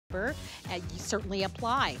offer, and you certainly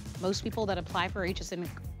apply. Most people that apply for HSN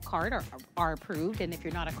card are approved, and if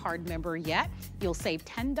you're not a card member yet, you'll save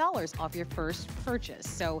 $10 off your first purchase.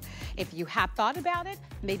 So if you have thought about it,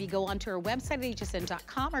 maybe go onto our website at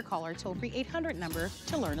hsn.com or call our toll-free 800 number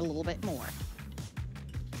to learn a little bit more.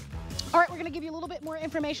 All right, we're gonna give you a little bit more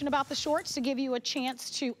information about the shorts to give you a chance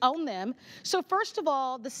to own them. So first of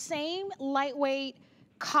all, the same lightweight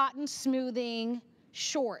cotton smoothing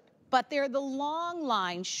short, but they're the long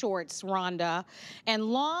line shorts, Rhonda. And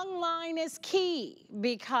long line is key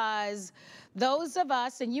because those of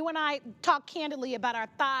us, and you and I talk candidly about our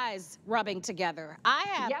thighs rubbing together. I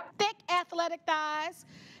have thick athletic thighs,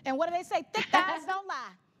 and what do they say? Thick thighs don't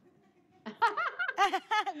lie.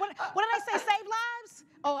 what did I say? Save lives?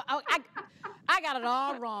 Oh, I got it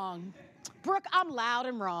all wrong. Brooke, I'm loud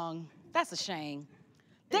and wrong. That's a shame.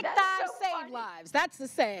 Thick thighs save lives. That's the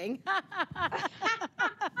saying.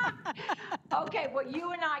 Okay, well,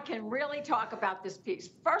 you and I can really talk about this piece.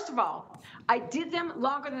 First of all, I did them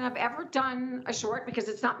longer than I've ever done a short because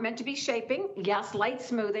it's not meant to be shaping. Yes, light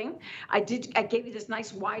smoothing. I gave you this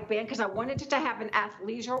nice wide band because I wanted it to have an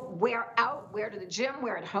athleisure, wear out, wear to the gym,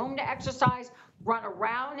 wear at home to exercise, run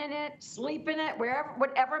around in it, sleep in it, wherever,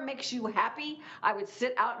 whatever makes you happy. I would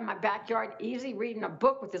sit out in my backyard easy reading a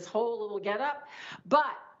book with this whole little getup.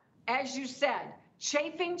 But as you said,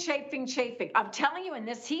 chafing, chafing, chafing. I'm telling you, in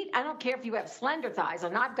this heat, I don't care if you have slender thighs,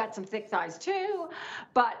 and I've got some thick thighs too,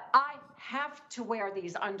 but I have to wear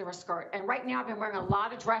these under a skirt. And right now I've been wearing a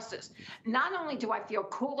lot of dresses. Not only do I feel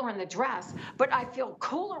cooler in the dress, but I feel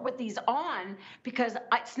cooler with these on because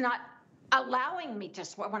it's not allowing me to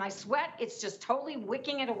sweat. When I sweat, it's just totally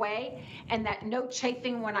wicking it away, and that no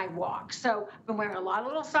chafing when I walk. So I've been wearing a lot of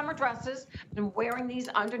little summer dresses, been wearing these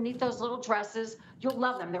underneath those little dresses. You'll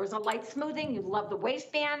love them. There was a light smoothing. You love the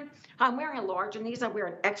waistband. I'm wearing a large in these. I wear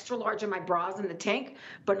an extra large in my bras in the tank,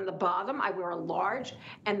 but in the bottom, I wear a large,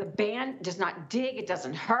 and the band does not dig. It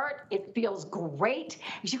doesn't hurt. It feels great.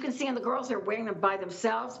 As you can see on the girls, they're wearing them by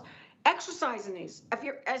themselves. Exercise in these.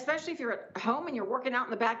 Especially if you're at home and you're working out in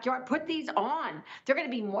the backyard, put these on. They're going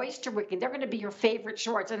to be moisture wicking. They're going to be your favorite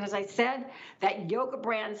shorts. And as I said, that yoga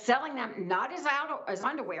brand selling them not as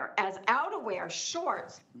underwear, as outerwear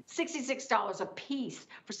shorts, $66 a piece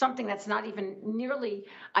for something that's not even nearly,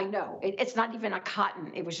 I know, it's not even a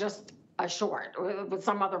cotton. It was just a short with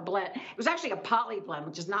some other blend. It was actually a poly blend,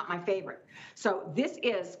 which is not my favorite. So this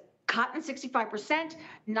is cotton 65%,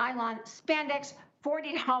 nylon, spandex,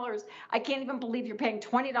 $40. I can't even believe you're paying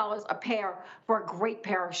 $20 a pair for a great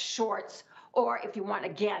pair of shorts, or if you want,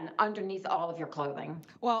 again, underneath all of your clothing.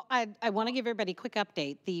 Well, I want to give everybody a quick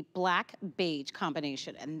update. The black beige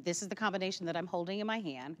combination, and this is the combination that I'm holding in my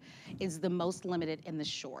hand, is the most limited in the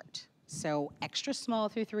short. So extra small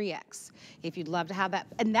through 3X, if you'd love to have that.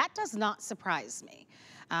 And that does not surprise me.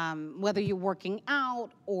 Whether you're working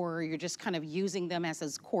out or you're just kind of using them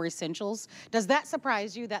as core essentials. Does that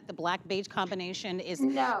surprise you that the black beige combination is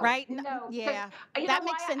right? No. Yeah, that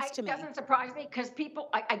makes sense to me. It doesn't surprise me because people,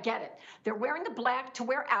 I get it. They're wearing the black to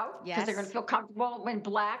wear out because they're going to feel comfortable in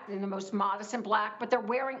black and the most modest in black, but they're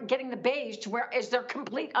getting the beige to wear as their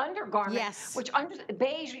complete undergarment. Yes. Which under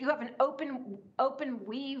beige, you have an open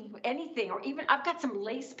weave, anything, or even I've got some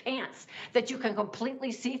lace pants that you can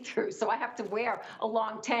completely see through. So I have to wear a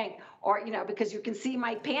long tank, or, you know, because you can see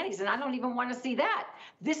my panties and I don't even want to see that.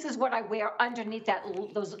 This is what I wear underneath that.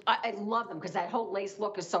 I love them because that whole lace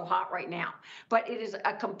look is so hot right now. But it is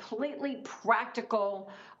a completely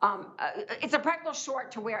practical, it's a practical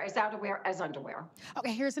short to wear as outerwear as underwear.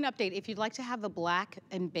 Okay, here's an update. If you'd like to have the black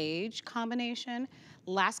and beige combination,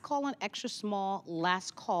 last call on extra small,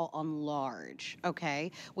 last call on large,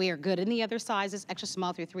 okay? We are good in the other sizes, extra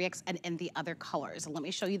small through 3X, and in the other colors. And let me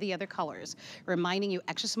show you the other colors. Reminding you,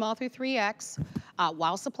 extra small through 3X,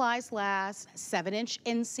 while supplies last, 7-inch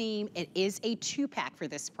inseam. It is a 2-pack for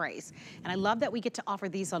this price. And I love that we get to offer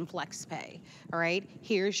these on FlexPay, all right?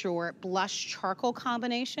 Here's your blush charcoal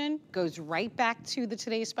combination. Goes right back to the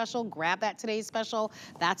Today's Special. Grab that Today's Special.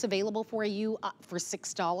 That's available for you for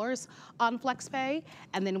 $6 on FlexPay.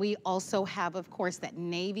 And then we also have, of course, that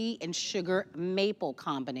navy and sugar maple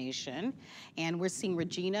combination. And we're seeing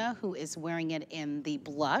Regina, who is wearing it in the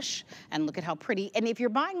blush. And look at how pretty. And if you're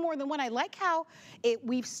buying more than one, I like how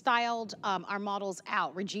we've styled our models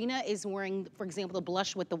out. Regina is wearing, for example, the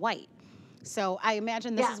blush with the white. So I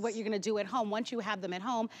imagine this is what you're going to do at home once you have them at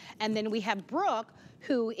home. And then we have Brooke,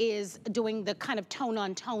 who is doing the kind of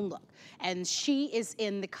tone-on-tone look. And she is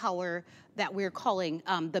in the color that we're calling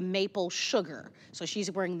the maple sugar. So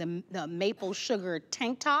she's wearing the maple sugar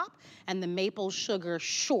tank top and the maple sugar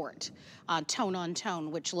short tone-on-tone,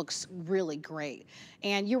 which looks really great.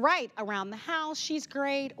 And you're right, around the house, she's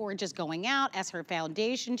great, or just going out as her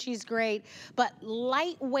foundation, she's great. But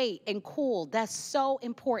lightweight and cool, that's so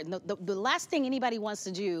important. The last thing anybody wants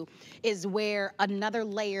to do is wear another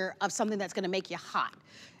layer of something that's gonna make you hot.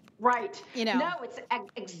 Right. You know? No, it's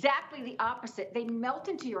exactly the opposite. They melt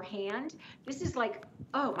into your hand. This is like,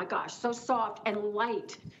 oh my gosh, so soft and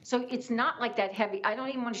light. So it's not like that heavy. I don't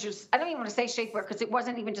even want to say shapewear because it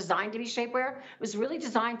wasn't even designed to be shapewear. It was really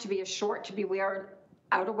designed to be a short, to be wear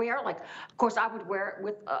outerwear. Like, of course, I would wear it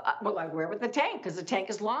with, well, I wear it with the tank because the tank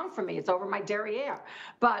is long for me. It's over my derriere.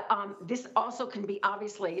 But this also can be,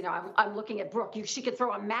 obviously, you know, I'm looking at Brooke. She could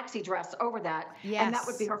throw a maxi dress over that, yes, and that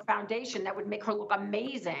would be her foundation. That would make her look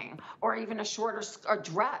amazing, or even a shorter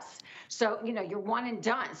dress. So, you know, you're one and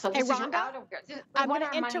done. So this hey, is Rhonda, your outerwear. I'm going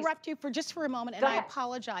to interrupt you for just for a moment, and I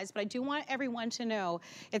apologize, but I do want everyone to know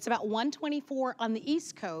it's about 124 on the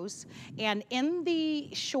East Coast, and in the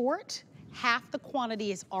short, half the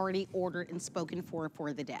quantity is already ordered and spoken for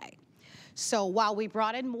the day. So while we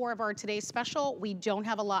brought in more of our today's special, we don't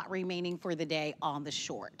have a lot remaining for the day on the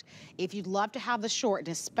short. If you'd love to have the short, and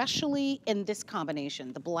especially in this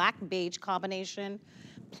combination, the black beige combination,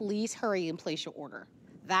 please hurry and place your order.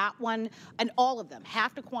 That one, and all of them,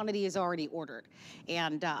 half the quantity is already ordered.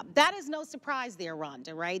 And that is no surprise there,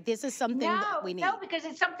 Rhonda, right? This is something that we need. No, because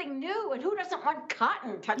it's something new, and who doesn't want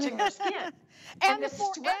cotton touching their skin? and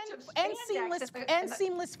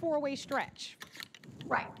seamless four-way stretch.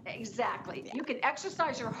 Right, exactly. Yeah. You can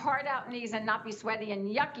exercise your heart out knees and not be sweaty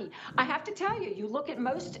and yucky. I have to tell you, you look at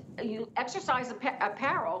most, you exercise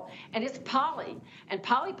apparel, and it's poly. And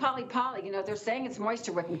poly, you know, they're saying it's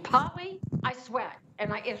moisture wicking. Poly, I sweat,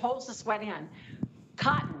 and it holds the sweat in.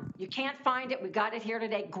 Cotton, you can't find it. We got it here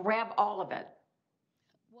today. Grab all of it.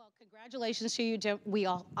 Congratulations to you. We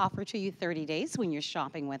all offer to you 30 days when you're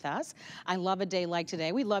shopping with us. I love a day like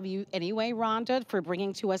today. We love you anyway, Rhonda, for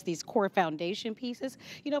bringing to us these core foundation pieces.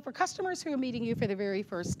 You know, for customers who are meeting you for the very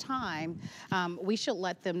first time, we should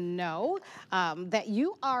let them know that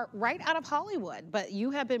you are right out of Hollywood, but you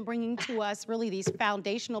have been bringing to us really these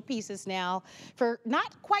foundational pieces now for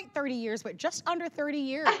not quite 30 years, but just under 30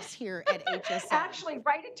 years here at HSN. Actually,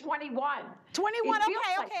 right at 21. 21,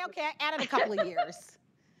 okay. I added a couple of years.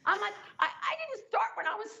 I'm like, I didn't start when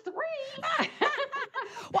I was 3.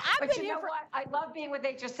 Well, but you know what? I love being with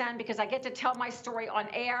HSN because I get to tell my story on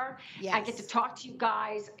air. Yes. I get to talk to you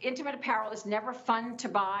guys. Intimate apparel is never fun to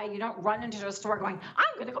buy. You don't run into the store going,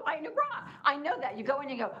 I'm going to go buy a new bra. I know that. You go in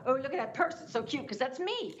and you go, oh, look at that purse. It's so cute, because that's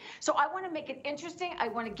me. So I want to make it interesting. I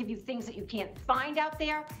want to give you things that you can't find out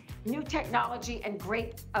there, new technology, and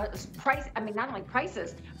great price. I mean, not only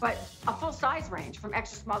prices, but a full size range from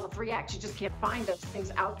extra small to 3X. You just can't find those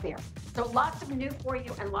things out there. So lots of new for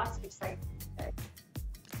you and lots of exciting.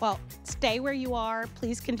 Well, stay where you are.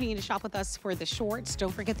 Please continue to shop with us for the shorts.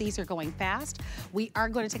 Don't forget, these are going fast. We are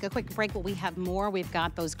going to take a quick break, but we have more. We've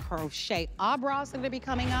got those crochet bras that are going to be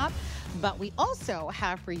coming up, but we also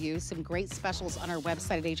have for you some great specials on our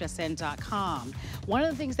website at hsn.com. One of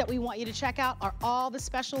the things that we want you to check out are all the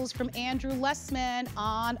specials from Andrew Lessman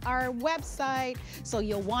on our website. So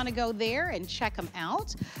you'll want to go there and check them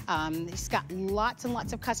out. He's got lots and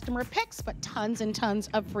lots of customer picks, but tons and tons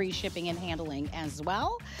of free shipping and handling as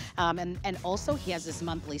well. And also he has his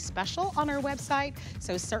monthly special on our website.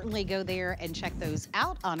 So certainly go there and check those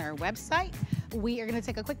out on our website. We are going to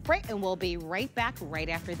take a quick break and we'll be right back right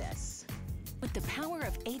after this. With the power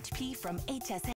of HP from HSN.